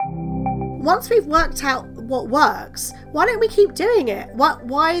once we've worked out what works, why don't we keep doing it?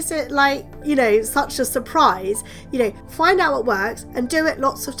 Why is it such a surprise? Find out what works and do it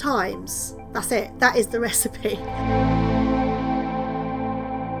lots of times. That's it. That is the recipe.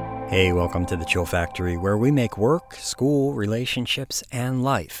 Hey, welcome to the Chill Factory, where we make work, school, relationships, and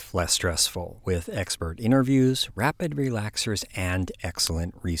life less stressful with expert interviews, rapid relaxers, and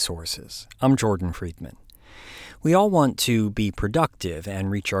excellent resources. I'm Jordan Friedman. We all want to be productive and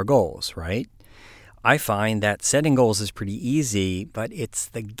reach our goals, right? I find that setting goals is pretty easy, but it's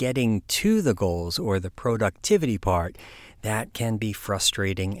the getting to the goals or the productivity part that can be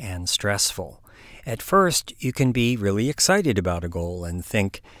frustrating and stressful. At first, you can be really excited about a goal and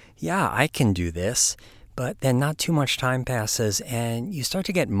think, yeah, I can do this. But then not too much time passes and you start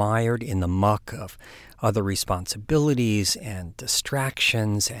to get mired in the muck of other responsibilities and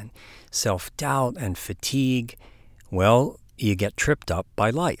distractions and self-doubt and fatigue. Well, you get tripped up by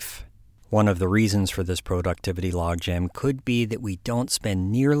life. One of the reasons for this productivity logjam could be that we don't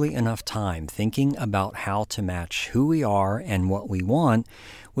spend nearly enough time thinking about how to match who we are and what we want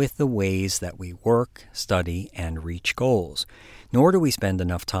with the ways that we work, study, and reach goals. Nor do we spend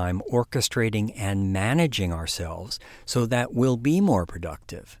enough time orchestrating and managing ourselves so that we'll be more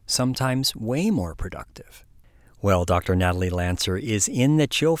productive, sometimes way more productive. Well, Dr. Natalie Lancer is in the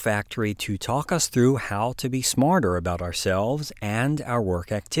Chill Factory to talk us through how to be smarter about ourselves and our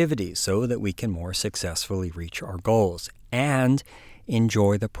work activities so that we can more successfully reach our goals and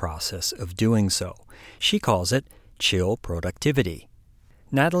enjoy the process of doing so. She calls it chill productivity.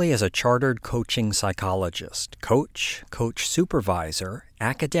 Natalie is a chartered coaching psychologist, coach supervisor,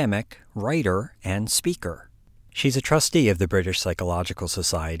 academic, writer, and speaker. She's a trustee of the British Psychological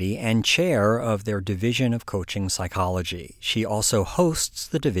Society and chair of their Division of Coaching Psychology. She also hosts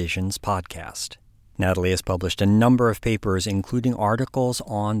the division's podcast. Natalie has published a number of papers, including articles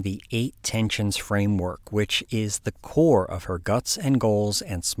on the 8 Tensions Framework, which is the core of her Guts and Goals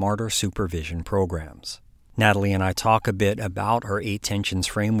and Smarter Supervision programs. Natalie and I talk a bit about her 8 Tensions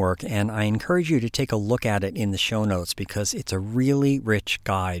Framework, and I encourage you to take a look at it in the show notes because it's a really rich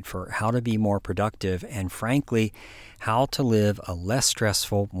guide for how to be more productive and, frankly, how to live a less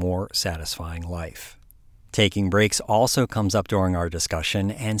stressful, more satisfying life. Taking breaks also comes up during our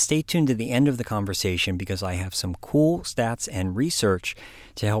discussion, and stay tuned to the end of the conversation because I have some cool stats and research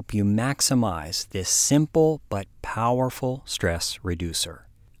to help you maximize this simple but powerful stress reducer.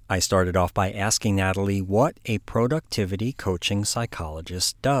 I started off by asking Natalie what a productivity coaching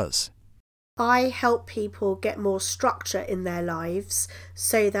psychologist does. I help people get more structure in their lives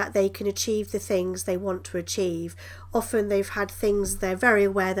so that they can achieve the things they want to achieve. Often they've had things they're very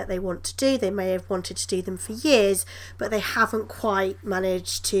aware that they want to do. They may have wanted to do them for years, but they haven't quite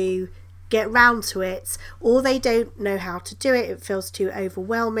managed to get round to it, or they don't know how to do it. It feels too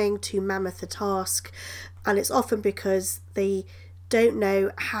overwhelming, too mammoth a task, and it's often because they don't know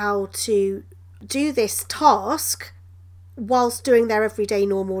how to do this task whilst doing their everyday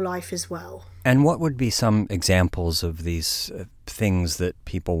normal life as well. And what would be some examples of these things that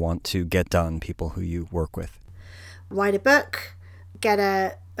people want to get done, people who you work with? Write a book, get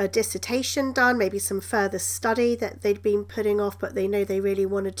a dissertation done, maybe some further study that they'd been putting off but they know they really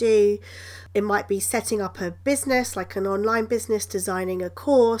want to do. It might be setting up a business, like an online business, designing a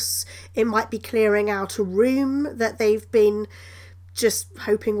course. It might be clearing out a room that they've been just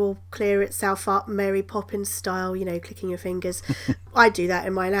hoping will clear itself up, Mary Poppins style, clicking your fingers. I do that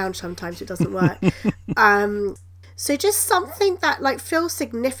in my lounge sometimes, it doesn't work. So just something that feels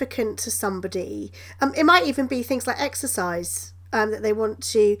significant to somebody. It might even be things like exercise, that they want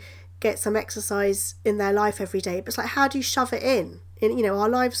to get some exercise in their life every day. But it's like, how do you shove it in? Our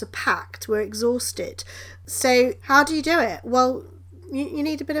lives are packed, we're exhausted. So how do you do it? Well, you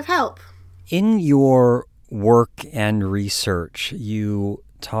need a bit of help. In your work and research, you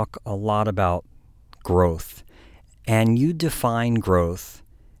talk a lot about growth, and you define growth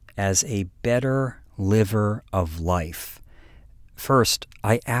as a better liver of life. First,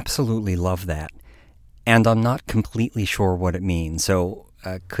 I absolutely love that, and I'm not completely sure what it means. So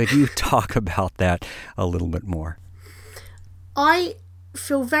could you talk about that a little bit more? I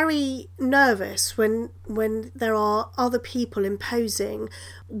feel very nervous when there are other people imposing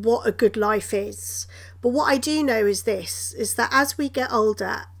what a good life is. But what I do know is that as we get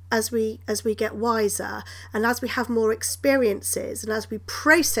older, as we get wiser, and as we have more experiences, and as we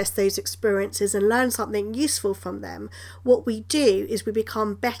process those experiences and learn something useful from them, what we do is we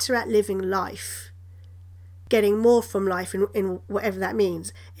become better at living life, getting more from life in whatever that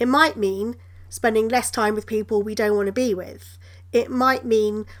means. It might mean spending less time with people we don't want to be with. It might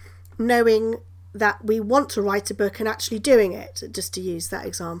mean knowing that we want to write a book and actually doing it, just to use that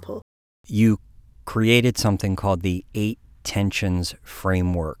example. You created something called the 8 Tensions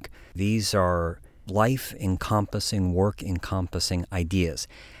Framework. These are life-encompassing, work-encompassing ideas.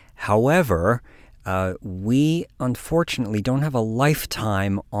 However, we unfortunately don't have a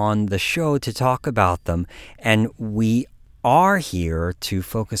lifetime on the show to talk about them, and we are here to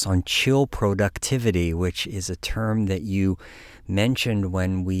focus on chill productivity, which is a term that you mentioned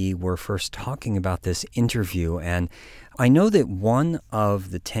when we were first talking about this interview. And I know that one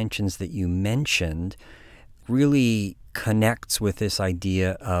of the tensions that you mentioned really connects with this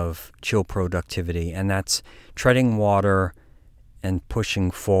idea of chill productivity, and that's treading water and pushing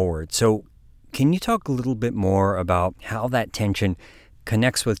forward. So can you talk a little bit more about how that tension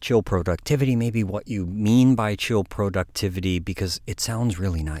connects with chill productivity, maybe what you mean by chill productivity, because it sounds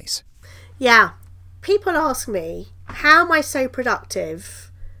really nice. Yeah. People ask me, how am I so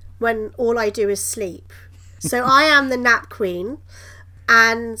productive when all I do is sleep? So I am the nap queen,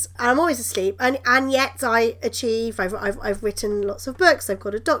 and I'm always asleep, and yet I achieve. I've written lots of books. I've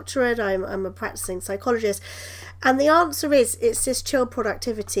got a doctorate. I'm a practicing psychologist, and the answer is it's this chill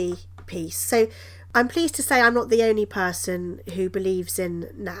productivity piece. So I'm pleased to say I'm not the only person who believes in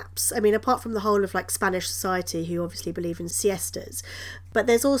naps. I mean, apart from the whole of like Spanish society, who obviously believe in siestas, but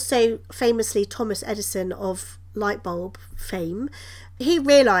there's also famously Thomas Edison of light bulb fame. He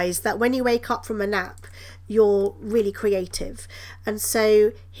realised that when you wake up from a nap, you're really creative. And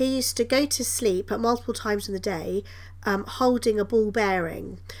so he used to go to sleep at multiple times in the day, holding a ball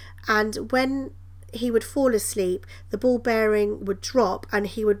bearing. And when he would fall asleep, the ball bearing would drop, and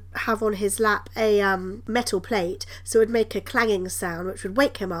he would have on his lap a metal plate, so it would make a clanging sound which would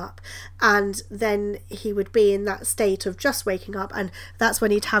wake him up, and then he would be in that state of just waking up, and that's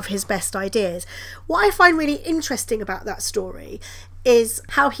when he'd have his best ideas. What I find really interesting about that story is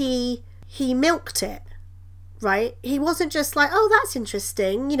how he milked it, right? He wasn't just like, oh, that's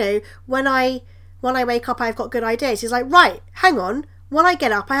interesting, you know, when I wake up I've got good ideas. He's like, right, hang on, when I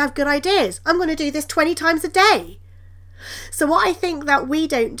get up, I have good ideas. I'm going to do this 20 times a day. So what I think that we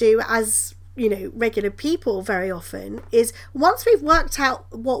don't do as, you know, regular people very often is, once we've worked out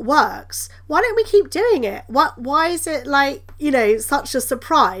what works, why don't we keep doing it? Why is it like, you know, such a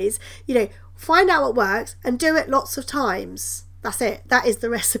surprise? You know, find out what works and do it lots of times. That's it. That is the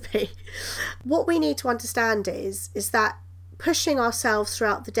recipe. What we need to understand is that pushing ourselves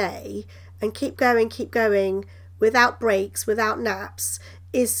throughout the day and keep going, without breaks, without naps,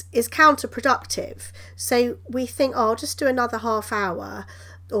 is counterproductive. So we think, oh, I'll just do another half hour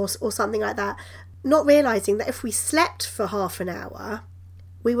or something like that, not realising that if we slept for half an hour,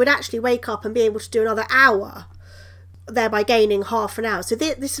 we would actually wake up and be able to do another hour, thereby gaining half an hour. So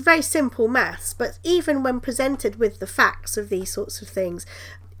this is very simple maths, but even when presented with the facts of these sorts of things,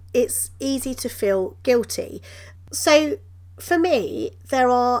 it's easy to feel guilty. So for me, there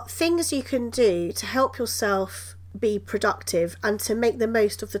are things you can do to help yourself be productive and to make the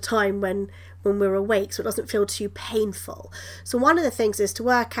most of the time when we're awake, so it doesn't feel too painful. So one of the things is to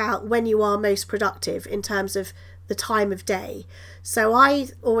work out when you are most productive in terms of the time of day. So I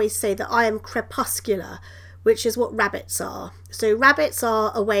always say that I am crepuscular, which is what rabbits are. So rabbits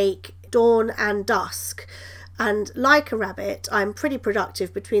are awake dawn and dusk. And like a rabbit, I'm pretty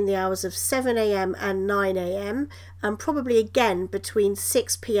productive between the hours of 7 a.m. and 9 a.m. and probably again between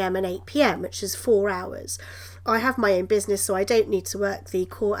 6 p.m. and 8 p.m., which is 4 hours. I have my own business, so I don't need to work the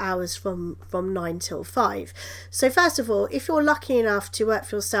core hours from 9 till 5. So first of all, if you're lucky enough to work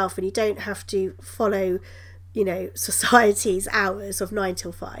for yourself and you don't have to follow, you know, society's hours of 9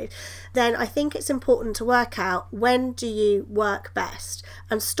 till 5, then I think it's important to work out when do you work best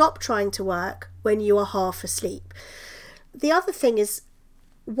and stop trying to work when you are half asleep. The other thing is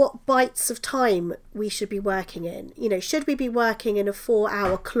what bites of time we should be working in. You know, should we be working in a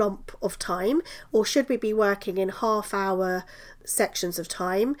 4-hour clump of time, or should we be working in half-hour sections of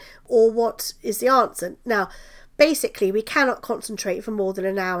time, or what is the answer? Now, basically, we cannot concentrate for more than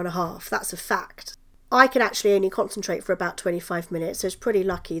an hour and a half. That's a fact. I can actually only concentrate for about 25 minutes, so it's pretty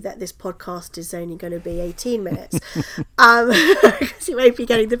lucky that this podcast is only going to be 18 minutes, because you won't be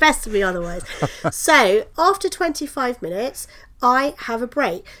getting the best of me otherwise. So after 25 minutes, I have a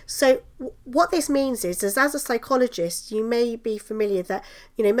break. So what this means is as a psychologist, you may be familiar that,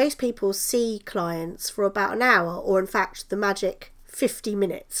 you know, most people see clients for about an hour, or in fact the magic 50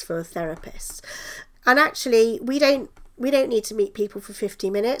 minutes for therapists. And actually we don't need to meet people for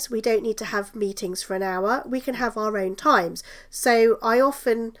 50 minutes. We don't need to have meetings for an hour. We can have our own times. So I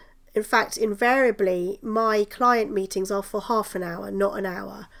often, in fact, invariably, my client meetings are for half an hour, not an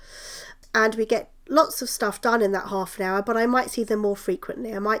hour. And we get lots of stuff done in that half an hour, but I might see them more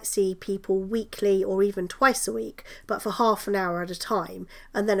frequently. I might see people weekly or even twice a week, but for half an hour at a time.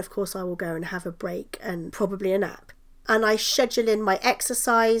 And then, of course, I will go and have a break and probably a nap. And I schedule in my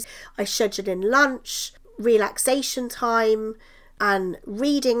exercise, I schedule in lunch, relaxation time and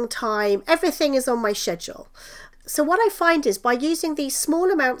reading time. Everything is on my schedule. So what I find is by using these small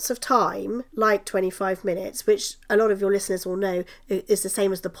amounts of time, like 25 minutes, which a lot of your listeners will know is the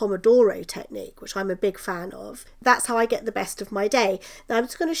same as the Pomodoro technique, which I'm a big fan of, that's how I get the best of my day. Now I'm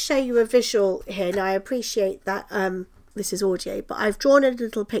just going to show you a visual here. Now I appreciate that this is audio, but I've drawn a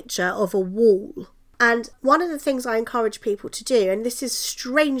little picture of a wall. And one of the things I encourage people to do, and this is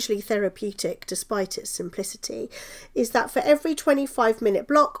strangely therapeutic despite its simplicity, is that for every 25-minute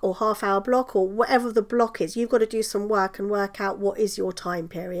block or half-hour block or whatever the block is, you've got to do some work and work out what is your time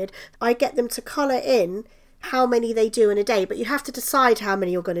period. I get them to colour in how many they do in a day, but you have to decide how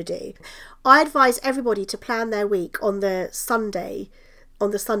many you're going to do. I advise everybody to plan their week on the Sunday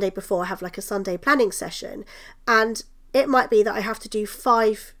before. I have like a Sunday planning session, and it might be that I have to do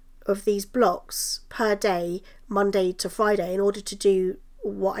 5 of these blocks per day, Monday to Friday, in order to do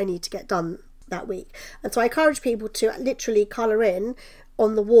what I need to get done that week. And so I encourage people to literally colour in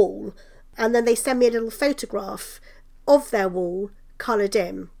on the wall, and then they send me a little photograph of their wall coloured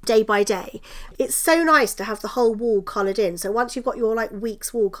in day by day. It's so nice to have the whole wall coloured in. So once you've got your like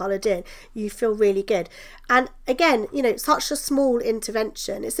week's wall coloured in, you feel really good. And again, you know, such a small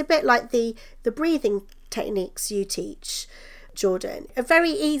intervention. It's a bit like the breathing techniques you teach, Jordan. A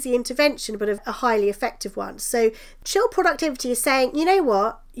very easy intervention, but a highly effective one. So chill productivity is saying, you know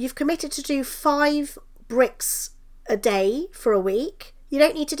what, you've committed to do 5 bricks a day for a week. You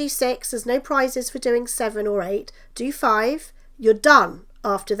don't need to do 6. There's no prizes for doing 7 or 8. Do 5. You're done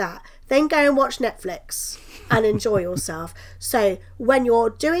after that. Then go and watch Netflix and enjoy yourself. So when you're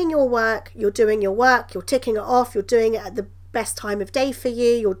doing your work, you're ticking it off, you're doing it at the best time of day for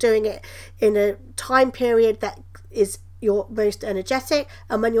you, you're doing it in a time period that is you're most energetic.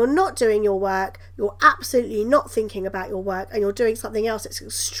 And when you're not doing your work, you're absolutely not thinking about your work and you're doing something else that's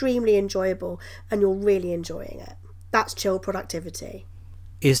extremely enjoyable and you're really enjoying it. That's chill productivity.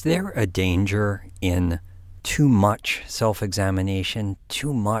 Is there a danger in too much self-examination,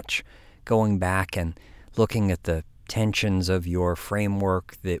 too much going back and looking at the tensions of your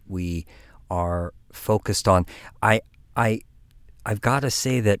framework that we are focused on? I've got to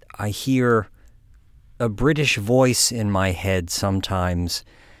say that I hear a British voice in my head sometimes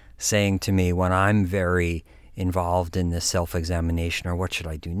saying to me when I'm very involved in this self-examination, or what should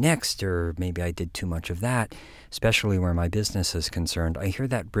I do next, or maybe I did too much of that, especially where my business is concerned, I hear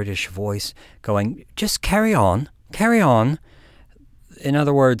that British voice going, just carry on. In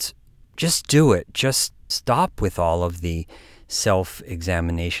other words, just do it. Just stop with all of the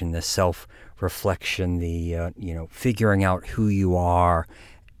self-examination, the self-reflection, the figuring out who you are,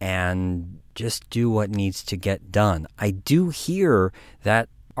 and just do what needs to get done. I do hear that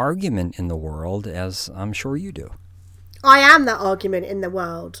argument in the world, as I'm sure you do. I am that argument in the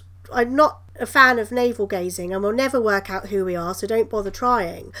world. I'm not a fan of navel gazing and will never work out who we are, so don't bother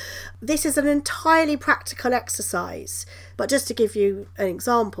trying. This is an entirely practical exercise. But just to give you an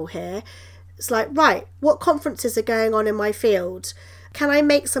example here, it's like, right, what conferences are going on in my field? Can I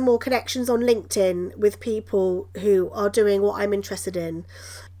make some more connections on LinkedIn with people who are doing what I'm interested in?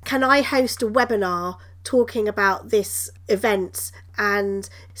 Can I host a webinar talking about this event and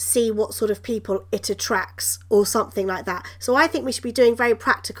see what sort of people it attracts or something like that? So I think we should be doing very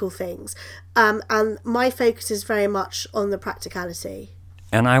practical things. And my focus is very much on the practicality.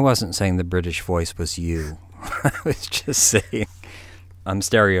 And I wasn't saying the British voice was you. I was just saying I'm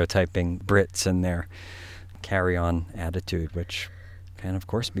stereotyping Brits and their carry-on attitude, which can, of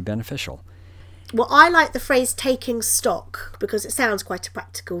course, be beneficial. Well, I like the phrase taking stock because it sounds quite a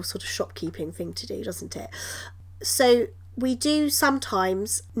practical sort of shopkeeping thing to do, doesn't it? So we do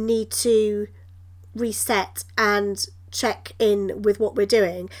sometimes need to reset and check in with what we're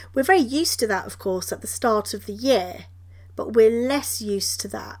doing. We're very used to that, of course, at the start of the year, but we're less used to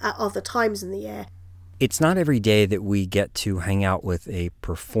that at other times in the year. It's not every day that we get to hang out with a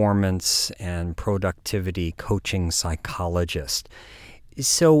performance and productivity coaching psychologist.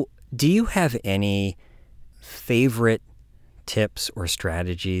 So do you have any favorite tips or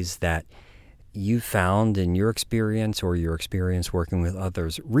strategies that you found in your experience or your experience working with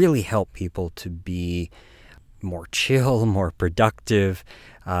others really help people to be more chill, more productive,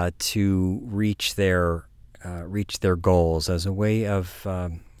 to reach their goals as a way of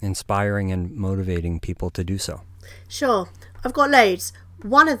inspiring and motivating people to do so? Sure. I've got loads.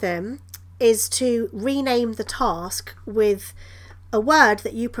 One of them is to rename the task with a word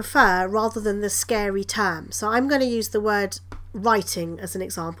that you prefer rather than the scary term. So I'm going to use the word writing as an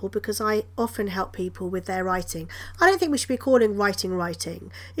example because I often help people with their writing. I don't think we should be calling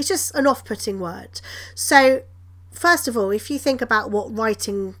writing. It's just an off-putting word. So first of all, if you think about what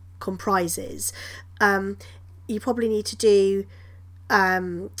writing comprises, you probably need to do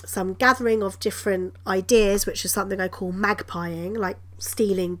some gathering of different ideas, which is something I call magpieing, like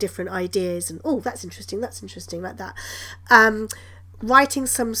stealing different ideas and that's interesting, like that. Writing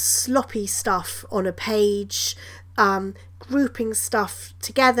some sloppy stuff on a page, grouping stuff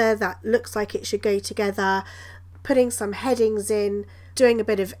together that looks like it should go together, putting some headings in, doing a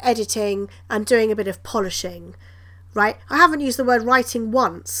bit of editing and doing a bit of polishing, right? I haven't used the word writing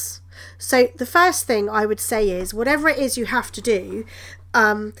once. So the first thing I would say is whatever it is you have to do,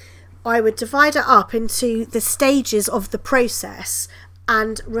 I would divide it up into the stages of the process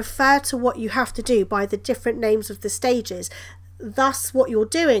and refer to what you have to do by the different names of the stages. Thus, what you're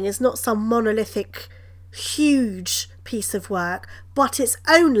doing is not some monolithic, huge piece of work, but it's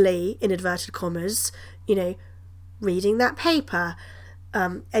only, in inverted commas, reading that paper,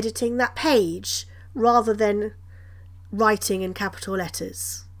 editing that page, rather than writing in capital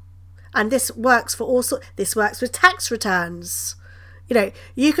letters. And this works for all sorts. This works with tax returns.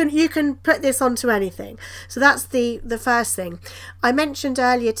 You can put this onto anything. So that's the first thing. I mentioned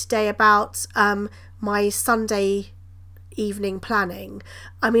earlier today about my Sunday evening planning.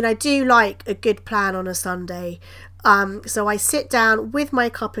 I mean, I do like a good plan on a Sunday. So I sit down with my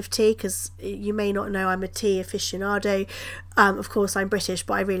cup of tea, because you may not know I'm a tea aficionado. Of course, I'm British,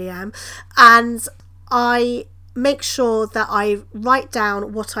 but I really am. And I make sure that I write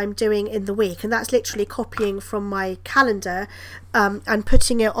down what I'm doing in the week, and that's literally copying from my calendar and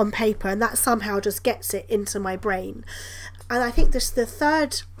putting it on paper, and that somehow just gets it into my brain. And I think the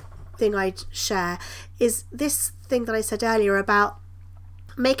third thing I'd share is this thing that I said earlier about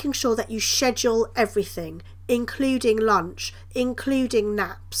making sure that you schedule everything, including lunch, including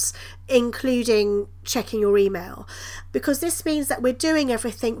naps, including checking your email, because this means that we're doing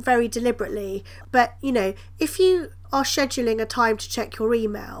everything very deliberately. But if you are scheduling a time to check your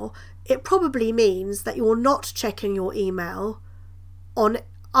email, it probably means that you're not checking your email on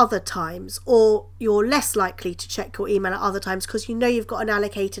other times, or you're less likely to check your email at other times because you've got an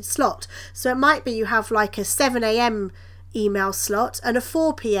allocated slot. So it might be you have like a 7 a.m. email slot and a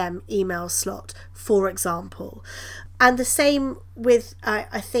 4 p.m. email slot, for example. And the same with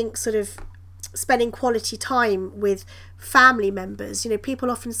I think sort of spending quality time with family members. People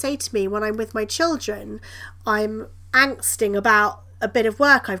often say to me when I'm with my children, I'm angsting about a bit of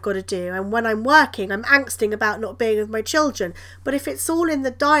work I've got to do, and when I'm working I'm angsting about not being with my children. But if it's all in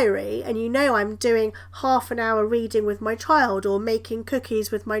the diary and I'm doing half an hour reading with my child, or making cookies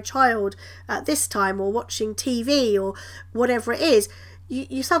with my child at this time, or watching TV, or whatever it is,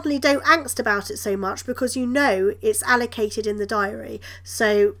 you suddenly don't angst about it so much because it's allocated in the diary.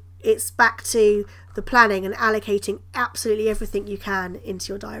 So it's back to the planning and allocating absolutely everything you can into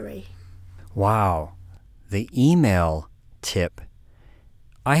your diary. Wow. The email tip.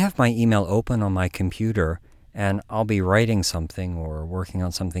 I have my email open on my computer, and I'll be writing something or working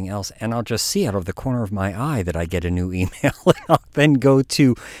on something else, and I'll just see out of the corner of my eye that I get a new email, and I'll then go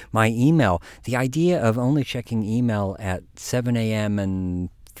to my email. The idea of only checking email at 7 a.m. and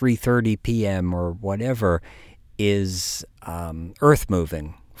 3:30 p.m. or whatever is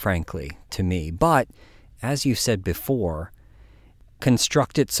earth-moving, frankly, to me. But, as you said before,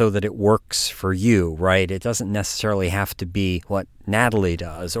 construct it so that it works for you, right? It doesn't necessarily have to be what Natalie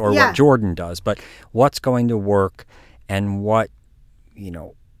does or what Jordan does, but what's going to work and what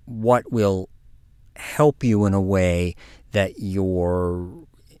will help you in a way that you're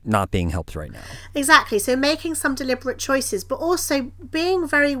not being helped right now. Exactly. So making some deliberate choices, but also being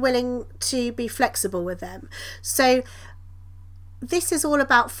very willing to be flexible with them. So this is all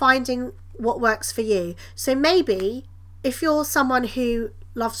about finding what works for you. So maybe if you're someone who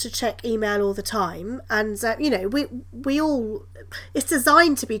loves to check email all the time, and we all, it's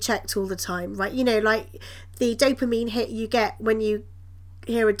designed to be checked all the time, right? Like the dopamine hit you get when you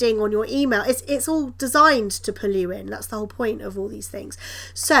hear a ding on your email, it's all designed to pull you in. That's the whole point of all these things.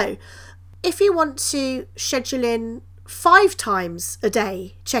 So if you want to schedule in 5 times a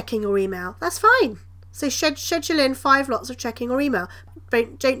day checking your email, that's fine. So schedule in 5 lots of checking your email.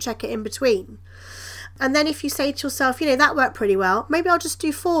 Don't check it in between. And then if you say to yourself, that worked pretty well, maybe I'll just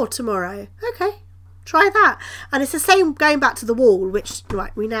do 4 tomorrow. Okay, try that. And it's the same going back to the wall, which,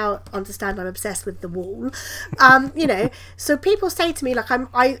 right, we now understand I'm obsessed with the wall. So people say to me,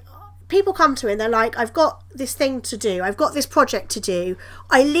 like, people come to me and they're like, I've got this thing to do. I've got this project to do.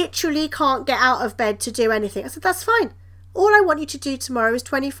 I literally can't get out of bed to do anything. I said, that's fine. All I want you to do tomorrow is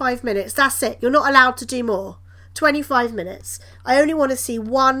 25 minutes. That's it. You're not allowed to do more. 25 minutes. I only want to see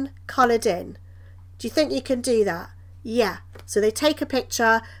one coloured in. Do you think you can do that? Yeah. So they take a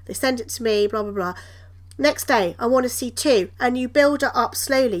picture, they send it to me, blah, blah, blah. Next day, I want to see 2, and you build it up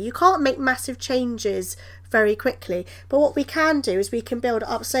slowly. You can't make massive changes very quickly, but what we can do is we can build it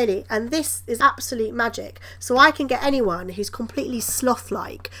up slowly, and this is absolute magic. So I can get anyone who's completely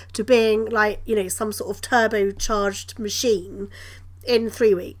sloth-like to being like, some sort of turbocharged machine in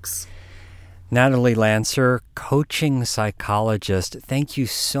 3 weeks. Natalie Lancer, coaching psychologist, thank you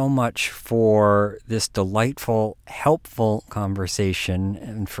so much for this delightful, helpful conversation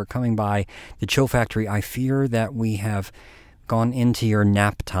and for coming by the Chill Factory. I fear that we have gone into your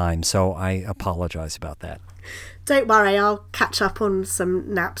nap time, so I apologize about that. Don't worry, I'll catch up on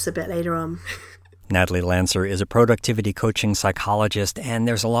some naps a bit later on. Natalie Lancer is a productivity coaching psychologist, and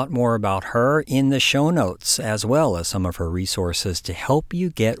there's a lot more about her in the show notes, as well as some of her resources to help you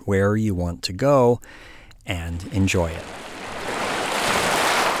get where you want to go and enjoy it.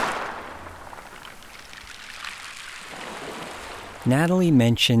 Natalie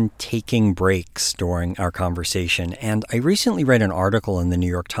mentioned taking breaks during our conversation, and I recently read an article in the New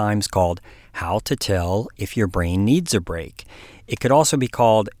York Times called How to Tell If Your Brain Needs a Break. It could also be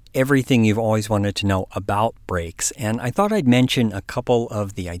called Everything You've Always Wanted to Know About Breaks, and I thought I'd mention a couple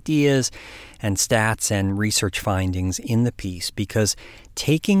of the ideas and stats and research findings in the piece because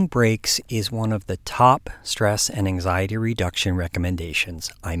taking breaks is one of the top stress and anxiety reduction recommendations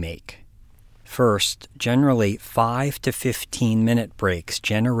I make. First, generally 5 to 15-minute breaks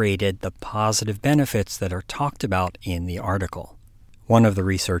generated the positive benefits that are talked about in the article. One of the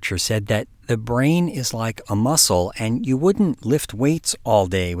researchers said that the brain is like a muscle and you wouldn't lift weights all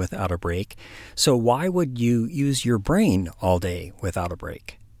day without a break, so why would you use your brain all day without a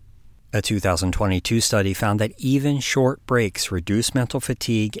break? A 2022 study found that even short breaks reduce mental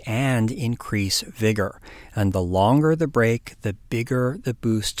fatigue and increase vigor. And the longer the break, the bigger the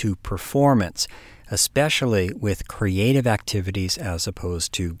boost to performance, especially with creative activities as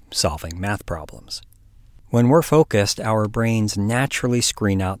opposed to solving math problems. When we're focused, our brains naturally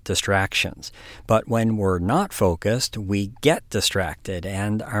screen out distractions. But when we're not focused, we get distracted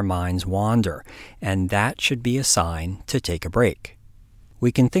and our minds wander. And that should be a sign to take a break.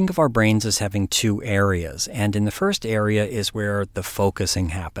 We can think of our brains as having 2 areas, and in the first area is where the focusing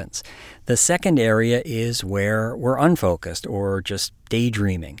happens. The second area is where we're unfocused or just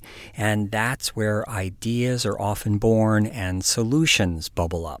daydreaming, and that's where ideas are often born and solutions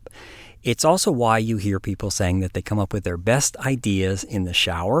bubble up. It's also why you hear people saying that they come up with their best ideas in the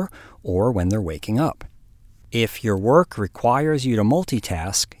shower or when they're waking up. If your work requires you to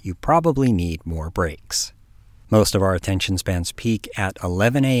multitask, you probably need more breaks. Most of our attention spans peak at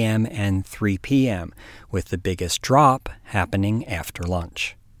 11 a.m. and 3 p.m., with the biggest drop happening after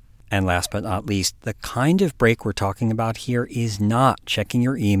lunch. And last but not least, the kind of break we're talking about here is not checking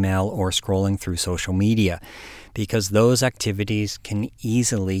your email or scrolling through social media, because those activities can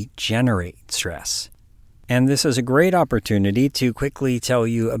easily generate stress. And this is a great opportunity to quickly tell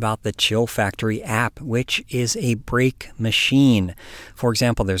you about the Chill Factory app, which is a break machine. For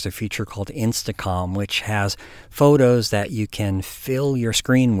example, there's a feature called Instacom, which has photos that you can fill your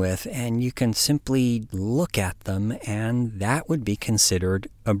screen with, and you can simply look at them, and that would be considered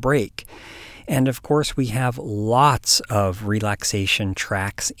a break. And of course, we have lots of relaxation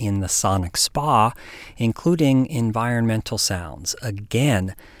tracks in the Sonic Spa, including environmental sounds.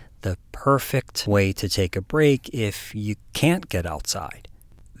 Again, the perfect way to take a break if you can't get outside.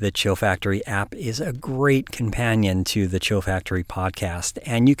 The Chill Factory app is a great companion to the Chill Factory podcast,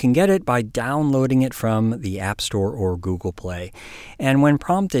 and you can get it by downloading it from the App Store or Google Play. And when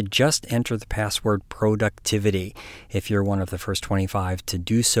prompted, just enter the password productivity. If you're one of the first 25 to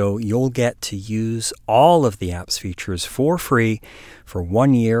do so, you'll get to use all of the app's features for free for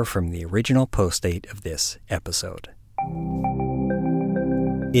 1 year from the original post date of this episode.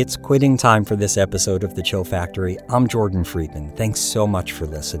 It's quitting time for this episode of The Chill Factory. I'm Jordan Friedman. Thanks so much for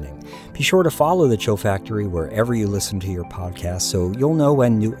listening. Be sure to follow The Chill Factory wherever you listen to your podcast so you'll know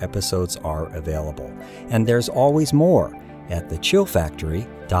when new episodes are available. And there's always more at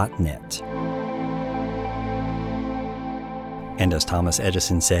thechillfactory.net. And as Thomas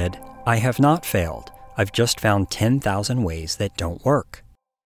Edison said, I have not failed. I've just found 10,000 ways that don't work.